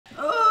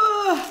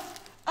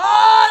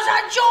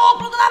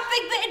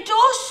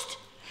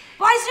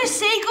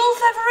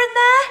stuff ever in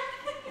there?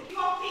 You've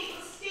got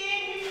people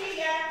staying in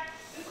here.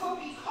 There could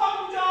be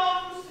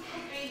condoms, there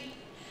could be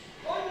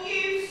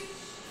unused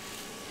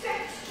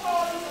sex toys,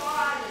 or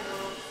I don't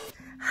know.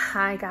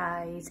 Hi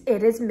guys,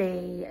 it is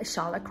me,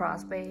 Charlotte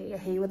Crosby,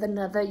 here with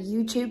another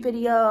YouTube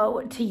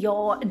video to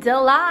your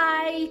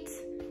delight.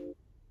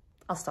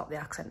 I'll stop the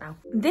accent now.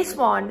 This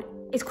one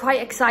is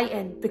quite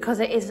exciting because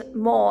it is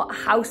more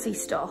housey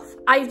stuff.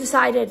 I've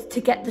decided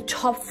to get the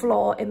top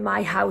floor in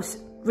my house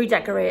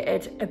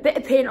redecorated, a bit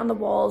of paint on the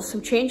walls,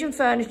 some changing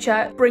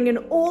furniture, bringing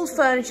old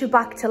furniture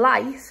back to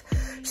life.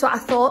 So I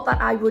thought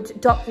that I would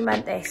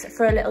document this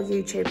for a little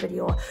YouTube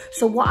video.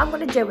 So what I'm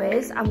going to do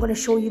is I'm going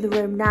to show you the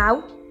room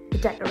now. The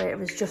decorator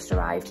has just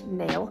arrived,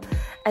 Neil,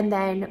 and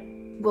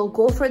then we'll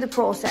go through the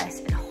process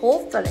and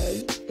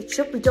hopefully it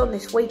should be done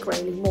this week,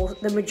 really,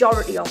 the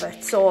majority of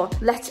it. So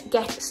let's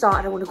get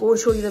started. I want to go and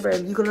show you the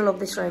room. You're going to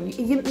love this room.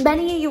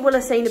 Many of you will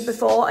have seen it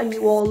before and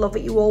you all love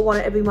it. You all want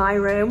it to be my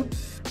room,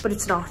 but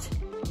it's not.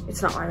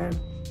 It's not my room.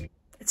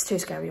 It's too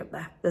scary up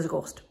there. There's a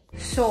ghost.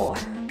 So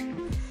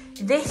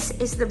this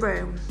is the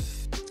room.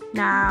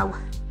 Now,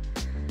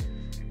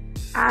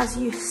 as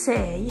you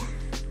see,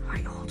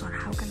 right, hold on,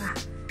 how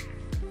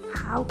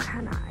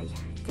can I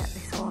get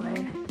this all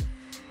in?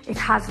 It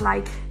has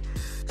like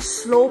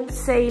sloped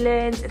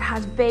ceilings, it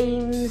has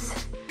beams,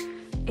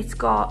 it's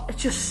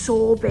just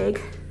so big.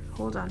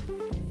 Hold on,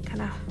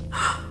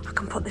 I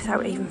can put this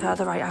out even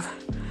further, right?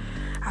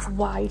 I've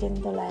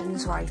widened the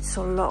lens, right?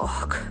 So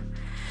look,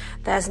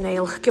 there's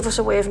Neil. Give us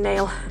a wave,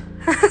 Neil.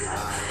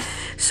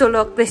 So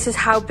look, this is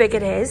how big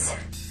it is.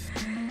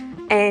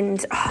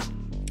 And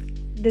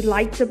the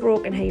lights are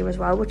broken here as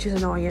well, which is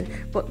annoying,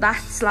 but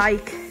that's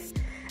like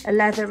a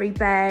leathery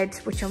bed,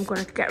 which I'm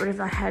going to get rid of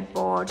the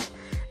headboard.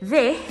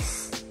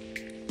 This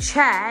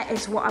chair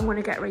is what I'm going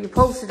to get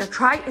reupholstered. I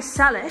tried to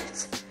sell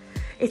it.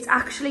 It's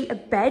actually a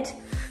bed,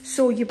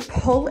 so you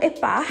pull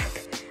it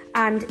back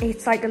and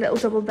it's like a little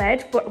double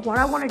bed. But what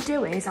I want to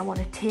do is I want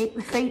to take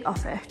the feet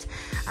off it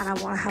and I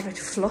want to have it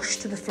flush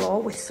to the floor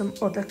with some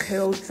other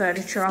cool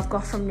furniture I've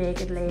got from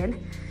Naked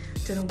Lane.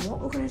 Don't know what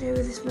we're going to do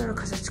with this mirror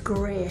because it's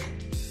grey.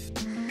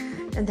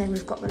 And then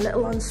we've got the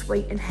little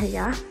ensuite in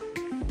here.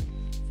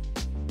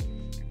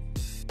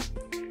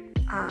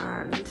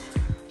 And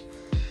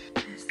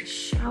there's the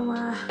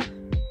shower,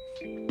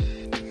 and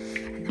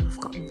then we've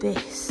got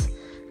this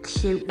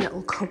cute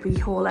little cubby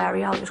hole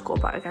area. I'll just go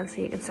back again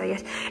so you can see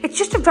it. It's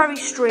just a very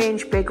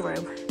strange big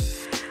room,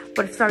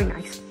 but it's very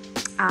nice,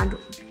 and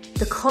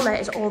the colour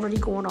is already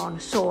going on,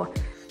 so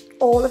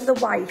all of the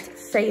white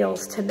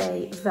feels to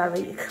me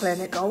very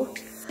clinical.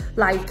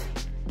 Like,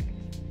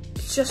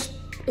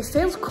 it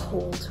feels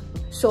cold.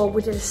 So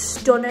we did a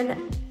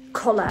stunning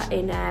colour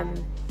in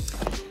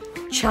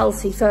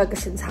Chelsea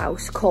Ferguson's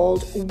house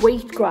called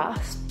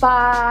Wheatgrass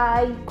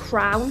by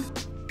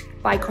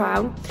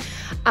Crown,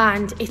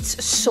 and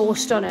it's so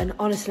stunning,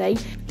 honestly.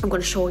 I'm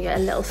going to show you a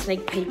little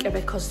sneak peek of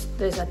it because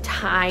there's a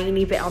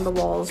tiny bit on the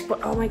walls,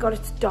 but oh my god,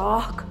 it's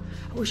dark.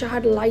 I wish I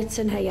had lights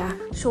in here.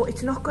 So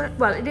it's not gonna,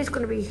 well, it is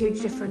going to be a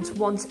huge difference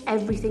once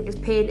everything is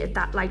painted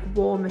that like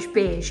warmish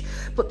beige,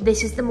 but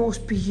this is the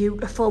most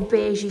beautiful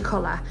beigey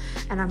colour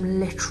and I'm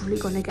literally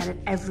going to get it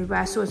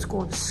everywhere. So it's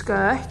going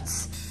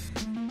skirts,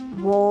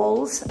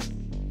 walls,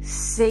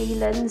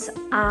 ceilings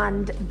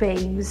and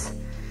beams.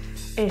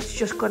 It's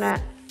just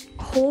gonna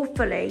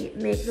hopefully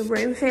make the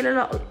room feel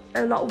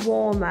a lot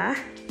warmer,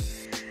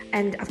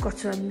 and I've got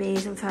some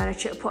amazing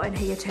furniture to put in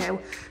here too.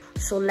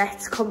 So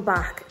let's come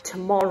back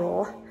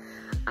tomorrow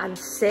and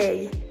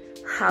see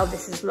how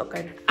this is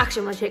looking.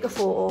 Actually, I'm gonna take a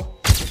photo.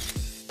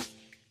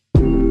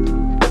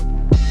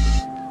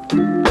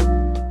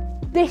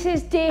 This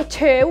is day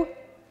 2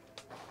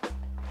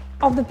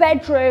 of the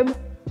bedroom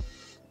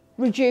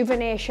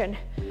rejuvenation.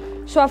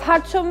 So I've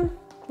had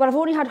I've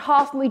only had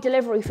half my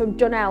delivery from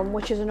Dunelm,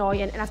 which is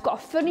annoying, and I've got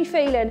a funny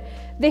feeling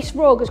this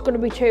rug is going to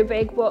be too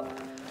big, but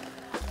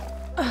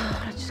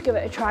let's just give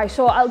it a try.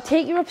 So I'll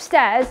take you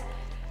upstairs.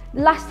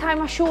 Last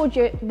time I showed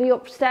you the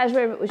upstairs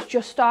room, it was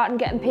just starting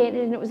getting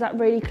painted and it was that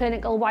really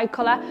clinical white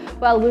colour.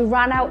 Well, we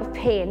ran out of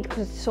paint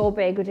because it's so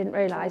big, we didn't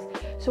realise.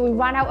 So we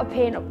ran out of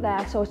paint up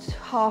there, so it's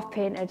half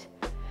painted.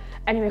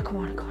 Anyway, come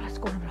on, let's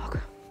go on a vlog.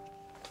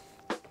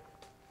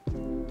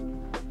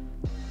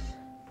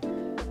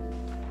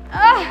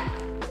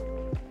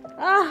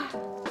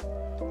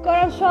 God,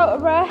 I'm so out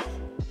of breath.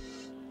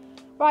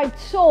 Right,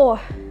 so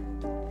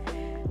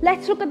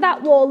let's look at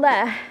that wall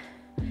there.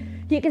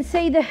 You can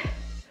see the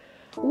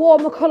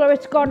warmer colour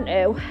it's gone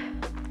to.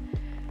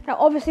 Now,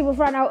 obviously, we've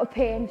run out of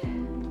paint,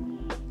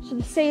 so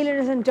the ceiling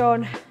isn't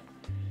done,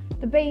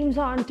 the beams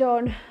aren't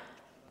done.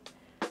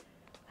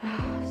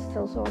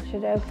 Still so much to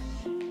do,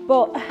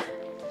 but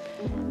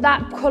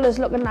that colour's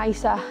looking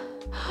nicer.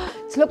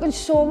 It's looking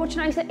so much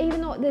nicer, even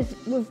though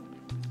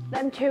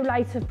them 2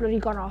 lights have bloody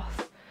gone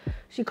off,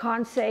 so you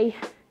can't see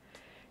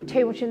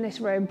too much in this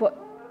room, but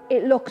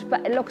it looks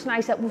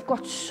nicer. We've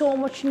got so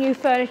much new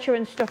furniture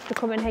and stuff to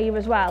come in here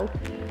as well.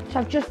 So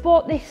I've just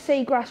bought this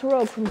seagrass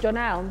rug from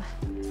Dunelm,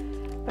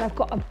 but I've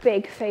got a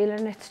big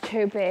feeling it's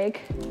too big.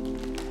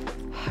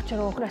 I don't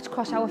know, let's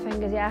cross our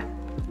fingers, yeah.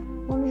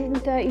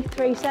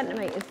 133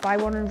 centimetres by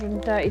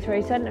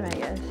 133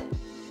 centimetres.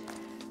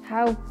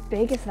 How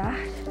big is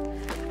that?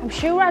 I'm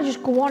sure I'll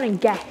just go on and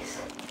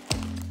guess.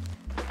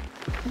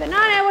 But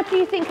Nana, what do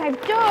you think I've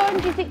done?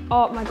 Do you think,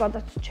 oh my God,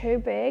 that's too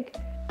big.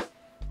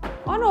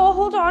 Oh no,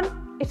 hold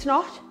on. It's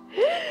not.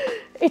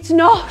 It's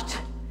not.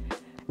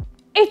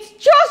 It's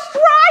just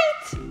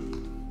right.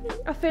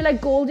 I feel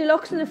like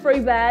Goldilocks and the Three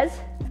Bears.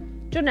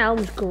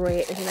 Dunelm's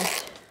great, isn't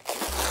it?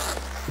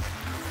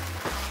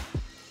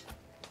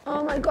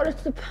 Oh my God,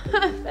 it's the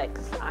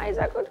perfect size.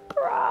 I could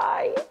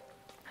cry.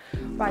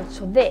 Right,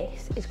 so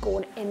this is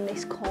going in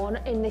this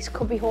corner, in this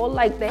cubby hole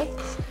like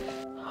this.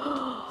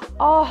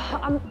 Oh,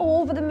 I'm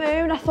over the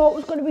moon. I thought it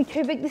was going to be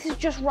too big. This is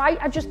just right.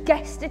 I just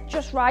guessed it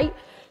just right.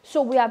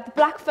 So we have the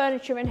black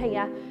furniture in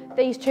here,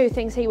 these two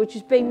things here, which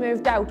is being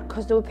moved out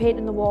because they were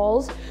painting the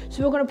walls.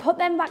 So we're going to put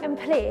them back in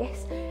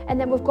place. And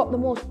then we've got the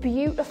most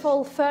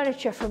beautiful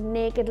furniture from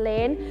Naked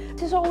Lane.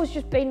 This has always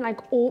just been like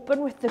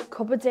open with the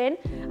cupboards in.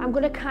 I'm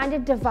going to kind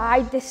of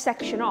divide this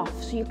section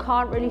off so you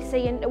can't really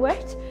see into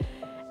it.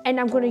 And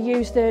I'm going to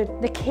use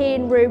the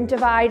cane room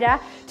divider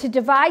to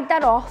divide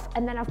that off,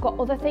 and then I've got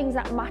other things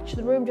that match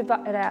the room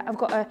divider. I've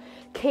got a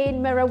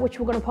cane mirror which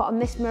we're going to put on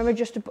this mirror,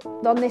 just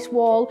on this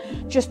wall,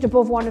 just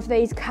above one of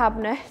these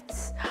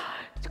cabinets.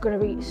 It's going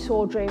to be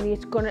so dreamy.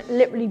 It's going to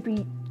literally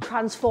be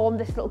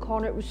transformed, this little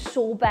corner. It was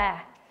so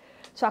bare,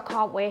 so I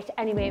can't wait.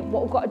 Anyway,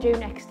 what we've got to do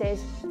next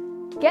is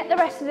get the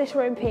rest of this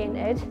room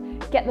painted,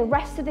 get the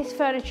rest of this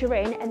furniture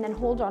in, and then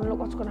hold on, look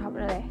what's going to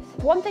happen to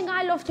this. One thing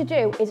I love to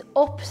do is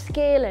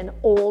upscaling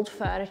old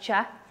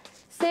furniture.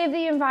 Save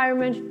the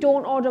environment,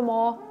 don't order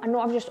more. I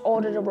know I've just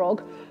ordered a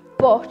rug,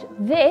 but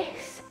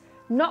this,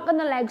 knocking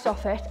the legs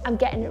off it, I'm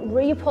getting it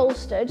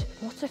reupholstered.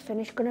 What's the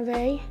finish going to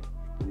be?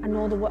 I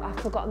know I've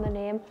forgotten the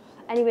name.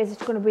 Anyways,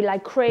 it's going to be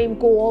like cream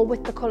gold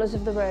with the colours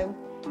of the room,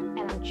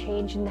 and I'm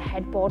changing the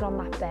headboard on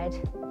that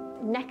bed.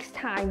 Next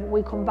time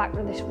we come back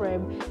to this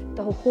room,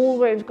 the whole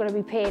room's going to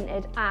be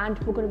painted and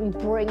we're going to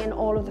be bringing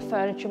all of the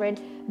furniture in.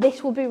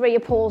 This will be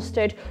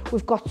reupholstered.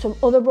 We've got some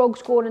other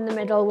rugs going in the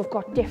middle. We've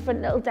got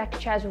different little deck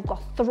chairs. We've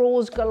got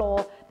throws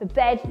galore. The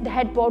bed, the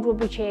headboard will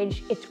be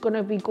changed. It's going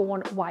to be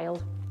going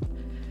wild.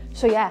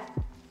 So yeah,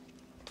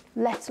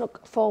 let's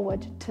look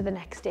forward to the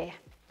next day.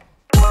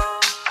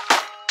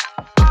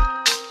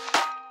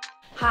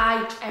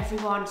 Hi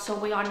everyone, so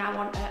we are now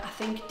on, I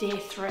think, day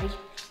 3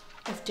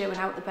 of doing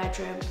out the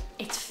bedroom.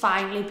 It's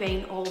finally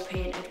been all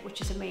painted,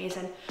 which is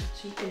amazing.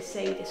 So you can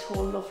see this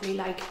whole lovely,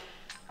 like,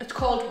 it's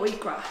called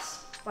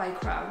wheatgrass by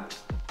Crown.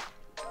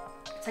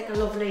 It's like a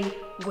lovely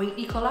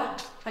wheaty colour,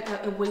 like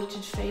a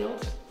wheated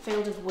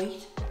field of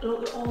wheat.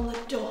 Look at all the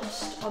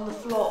dust on the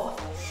floor,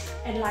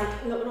 and like,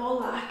 look at all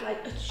that,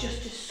 like, it's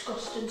just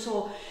disgusting.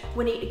 So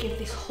we need to give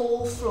this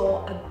whole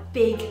floor a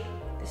big,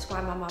 this is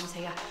why my mum's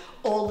here,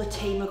 all the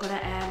team are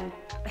gonna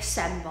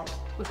assemble.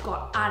 We've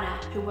got Anna,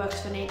 who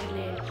works for Naked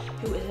Lane,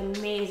 who is an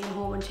amazing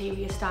home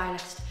interior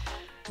stylist.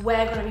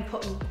 We're gonna be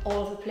putting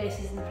all of the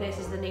places in the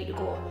places they need to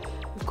go.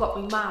 We've got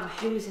my mum,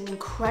 who is an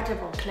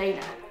incredible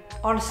cleaner.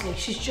 Honestly,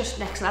 she's just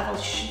next level.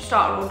 She should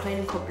start her own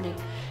cleaning company.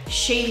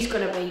 She's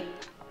gonna be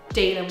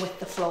dealing with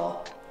the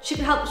floor. She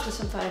can help us with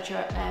some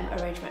furniture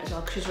arrangement as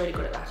well, because she's really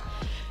good at that.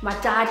 My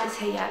dad is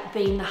here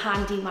being the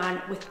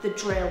handyman with the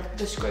drill,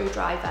 the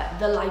screwdriver,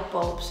 the light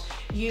bulbs,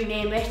 you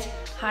name it,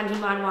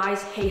 handyman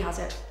wise, he has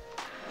it.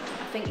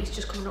 I think he's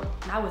just coming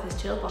up now with his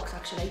toolbox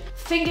actually.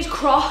 Fingers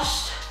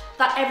crossed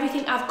that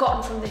everything I've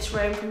gotten from this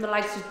room, from the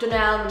likes of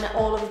Dunelm and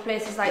all of the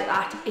places like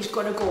that, is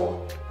gonna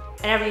go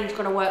and everything's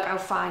gonna work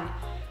out fine.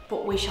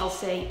 But we shall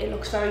see. It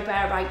looks very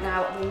bare right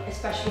now. I mean,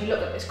 especially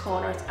look at this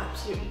corner, it's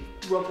absolutely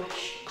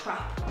rubbish,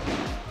 crap.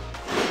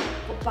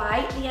 But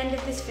by the end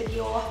of this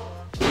video,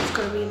 it's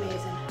going to be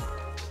amazing.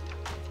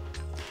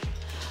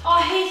 Oh,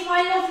 here's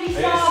my lovely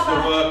father.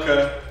 Here's the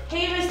worker.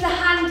 Here is the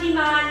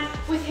handyman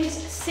with his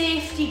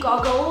safety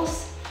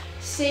goggles.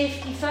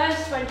 Safety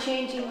first when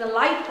changing the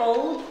light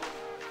bulb.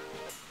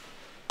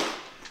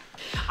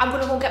 I'm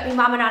going to go get my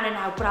mum and Anna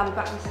now, but I'll be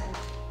back in a second.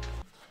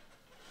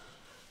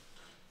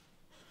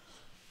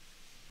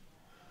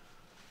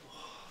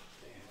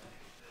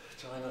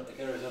 Try not to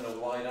get us on a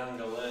wide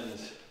angle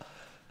lens.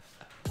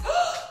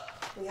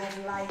 We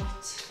have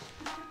light.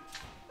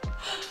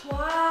 Wow.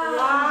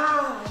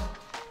 Wow.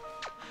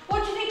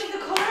 What do you think of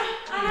the colour,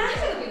 Anna? Is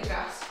it a big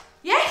grass?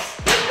 Yes.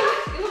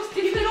 It looks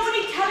You different. can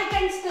only tell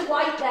against the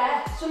white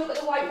there. So look at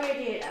the white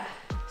radiator.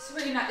 It's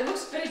really nice. It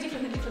looks very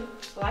different in different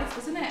lights,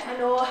 doesn't it? I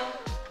know.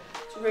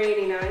 It's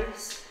really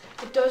nice.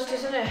 It does,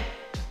 doesn't it?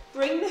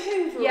 Bring the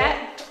hoover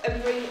Yeah. up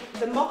and bring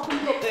the mop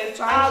and bucket.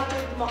 Right. I'll do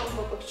the mop and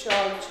bucket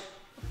charge.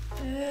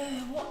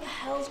 What the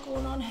hell's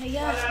going on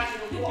here?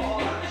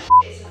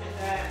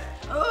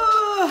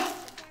 Oh,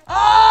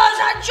 Oh, is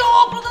that a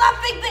joke? Look at that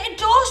big bit of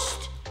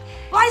dust.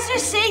 Why is there a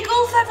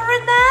seagull feather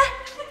in there?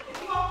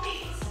 you've got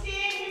people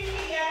staying in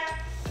here.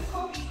 There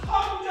could be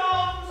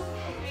condoms,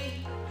 there could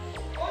be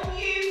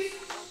unused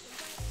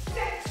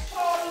sex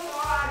toys,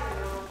 or I don't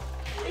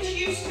know. This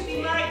used to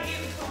be my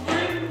beautiful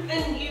room,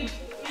 and you've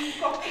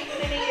got people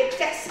in here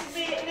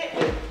decimating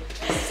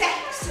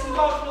and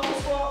God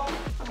knows what.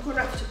 I'm going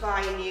to have to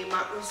buy a new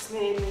mattress,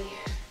 maybe.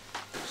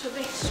 So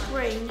this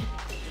screen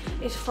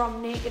is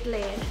from Naked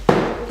Lane.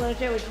 What we're going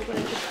to do is we're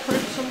going to just put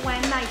it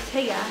somewhere nice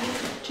here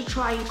to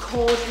try and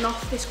cordon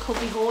off this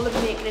cubby hole and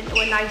make it into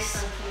a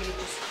nice,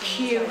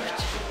 cute. I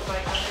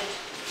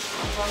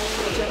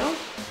don't know.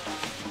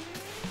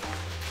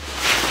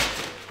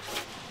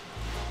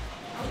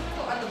 I'm gonna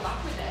go at the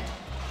back with it.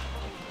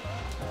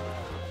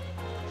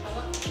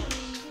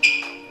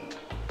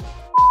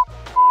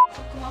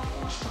 Come on.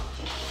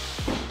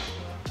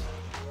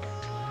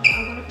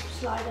 I'm going to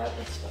slide out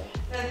this way.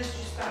 Then there's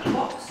just that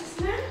box,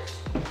 isn't it?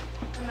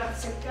 And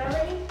that's it,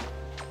 Gary.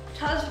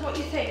 Tell us what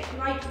you think. It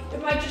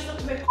might just look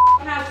a bit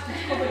now because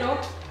it's covered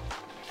up.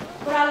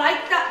 But I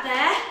like that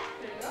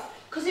There you go. there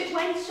because it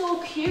went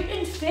so cute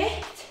and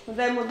fit. Well,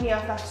 then wouldn't you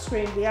have that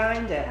screen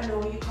behind it? I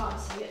know you can't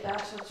see it there,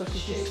 so So it's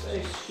she's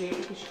stupid. just straight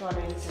because she can't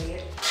even see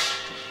it.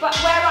 But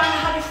where I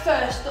had it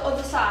first, the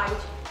other side.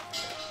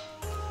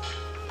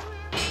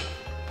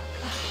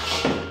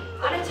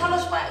 And tell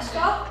us where to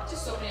stop.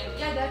 Just open it.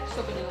 Yeah, there. Just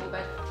open it a little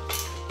bit.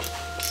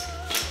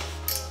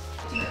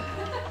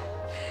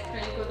 There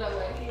you go that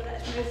way. Okay,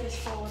 let's move this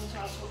forward as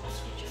well so we can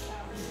switch it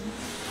down.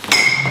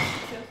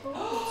 Careful.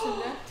 What's in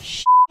there?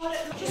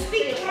 Just be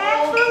feel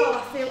careful. awful, I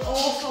feel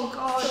awful,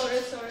 God.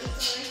 Sorry.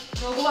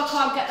 Oh, I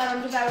can't get that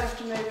under there, I have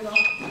to move it on.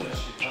 Yes,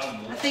 you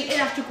can. I think it'd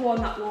have to go on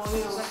that wall,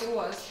 you know. Like it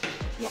was.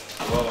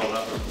 Well,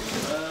 that would be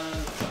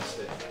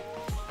fantastic.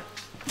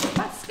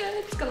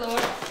 Baskets galore.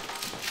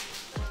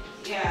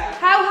 Yeah.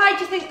 How high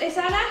do you think this,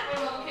 Anna?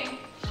 We're walking.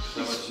 So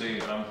let's see,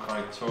 I'm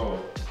quite tall.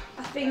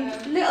 I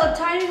think little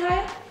tiny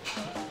higher.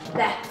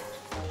 There.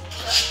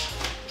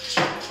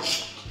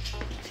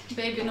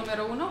 Baby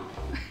numero uno.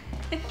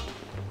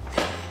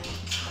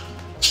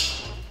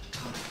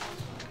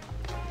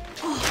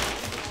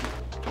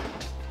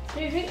 Do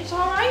you think it's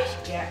alright?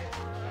 Yeah.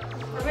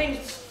 I mean,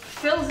 it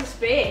fills the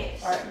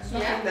space. Alright, there's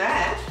nothing Yeah.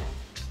 there.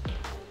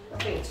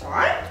 I think it's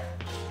alright.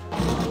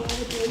 Yeah,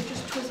 we do,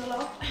 just twizzle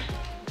up.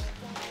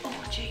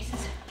 Oh,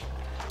 Jesus.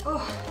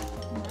 Oh.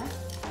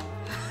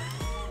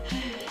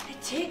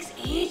 It takes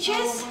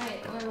ages. Oh,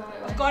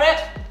 wait. I've got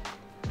it.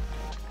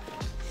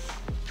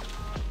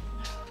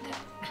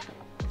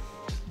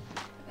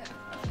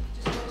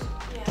 Just goes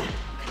Yeah.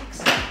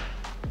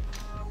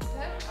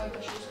 there. Oh,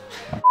 the shoes.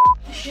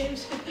 The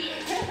shoes.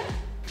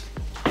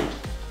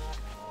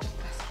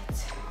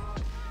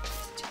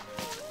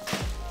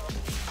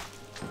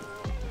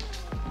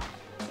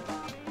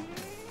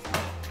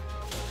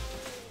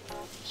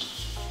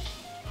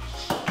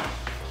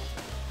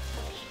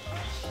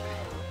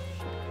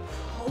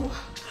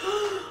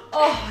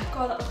 Oh my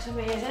God, that looks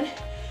amazing.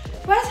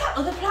 Where's that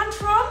other plant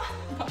from?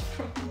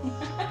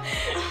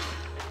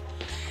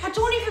 I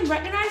don't even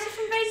recognise it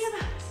from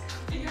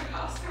being Your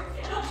house.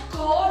 It looks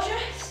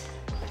gorgeous.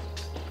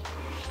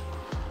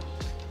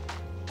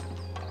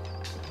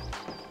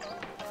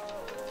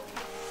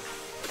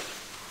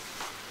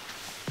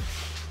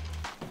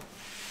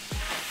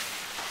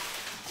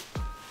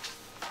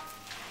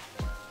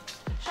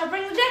 Shall I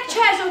bring the deck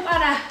chairs up,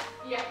 Anna?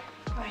 Yeah.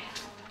 Right.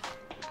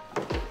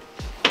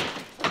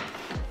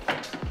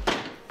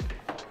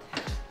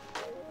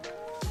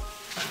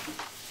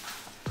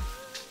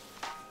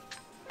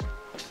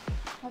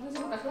 How does it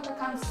look? I feel like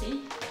I can't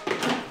see.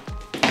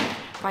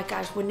 Right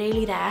guys, we're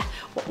nearly there.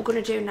 What we're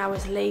going to do now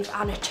is leave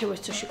Anna to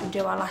it so she can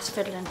do our last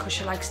fiddling because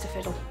she likes to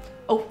fiddle.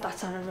 Oh, that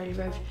sounded really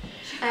rude.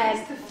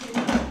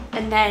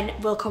 And then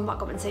we'll come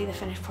back up and see the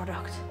finished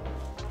product.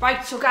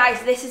 Right, so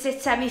guys, this is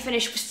it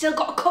semi-finished. We've still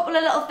got a couple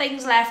of little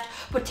things left,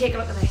 but take a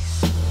look at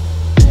this.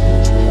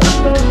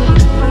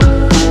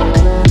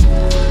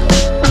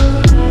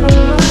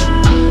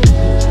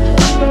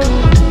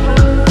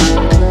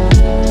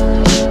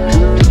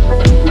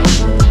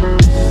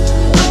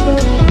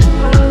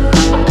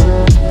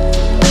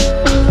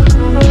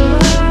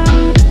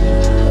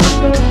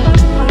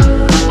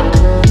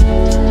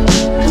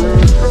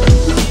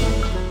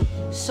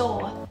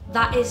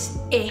 That is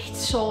it,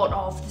 sort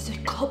of. There's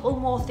a couple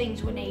more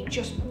things we need,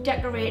 just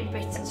decorating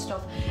bits and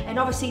stuff. And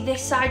obviously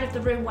this side of the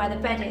room where the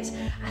bed is,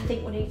 I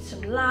think we need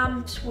some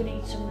lamps, we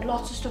need some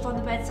lots of stuff on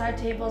the bedside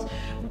tables.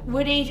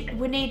 We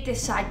need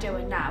this side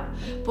doing now.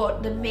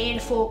 But the main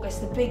focus,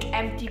 the big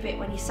empty bit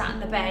when you sat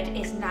in the bed,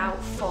 is now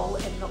full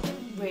and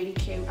looking really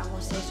cute, I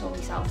must say so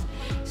myself.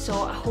 So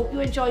I hope you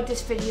enjoyed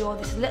this video,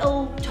 this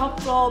little top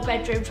floor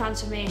bedroom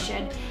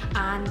transformation,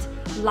 and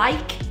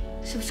like,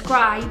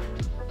 subscribe,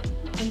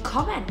 and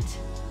comment.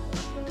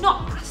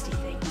 Not nasty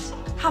things.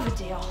 Have a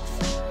day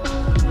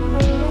off.